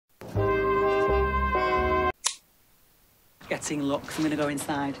getting looks. I'm going to go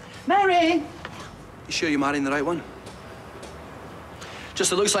inside. Mary! You sure you're marrying the right one?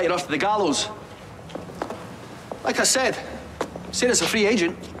 Just it looks like you're off to the gallows. Like I said, Sarah's a free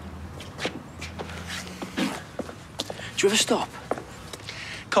agent. Do you ever stop?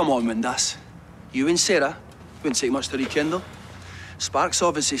 Come on, Windass. You and Sarah wouldn't take much to rekindle. Spark's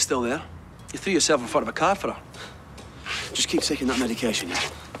obviously still there. You threw yourself in front of a car for her. Just keep taking that medication, yeah?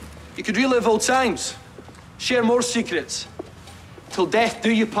 You could relive old times, share more secrets, till death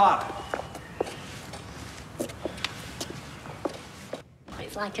do you part.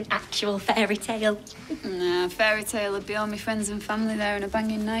 It's like an actual fairy tale. Nah, fairy tale would be all my friends and family there and a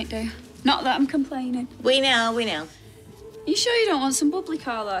banging night do. Not that I'm complaining. We know, we know. You sure you don't want some bubbly,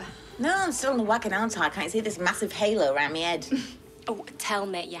 Carla? No, I'm still on the wagon, aren't I? Can't you see this massive halo around my head? Oh, tell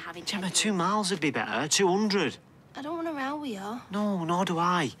me you're having... Gemma, 2 miles would be better. 200. I don't want to row with you. No, nor do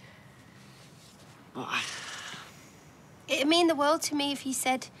I. But It'd mean the world to me if you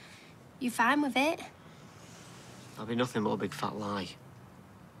said you're fine with it. that'd be nothing but a big fat lie.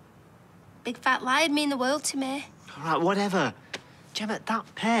 Big fat lie'd mean the world to me. All right, whatever. Gemma,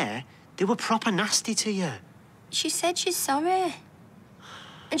 that pair, they were proper nasty to you. She said she's sorry.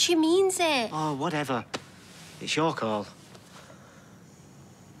 And she means it. Oh, whatever. It's your call.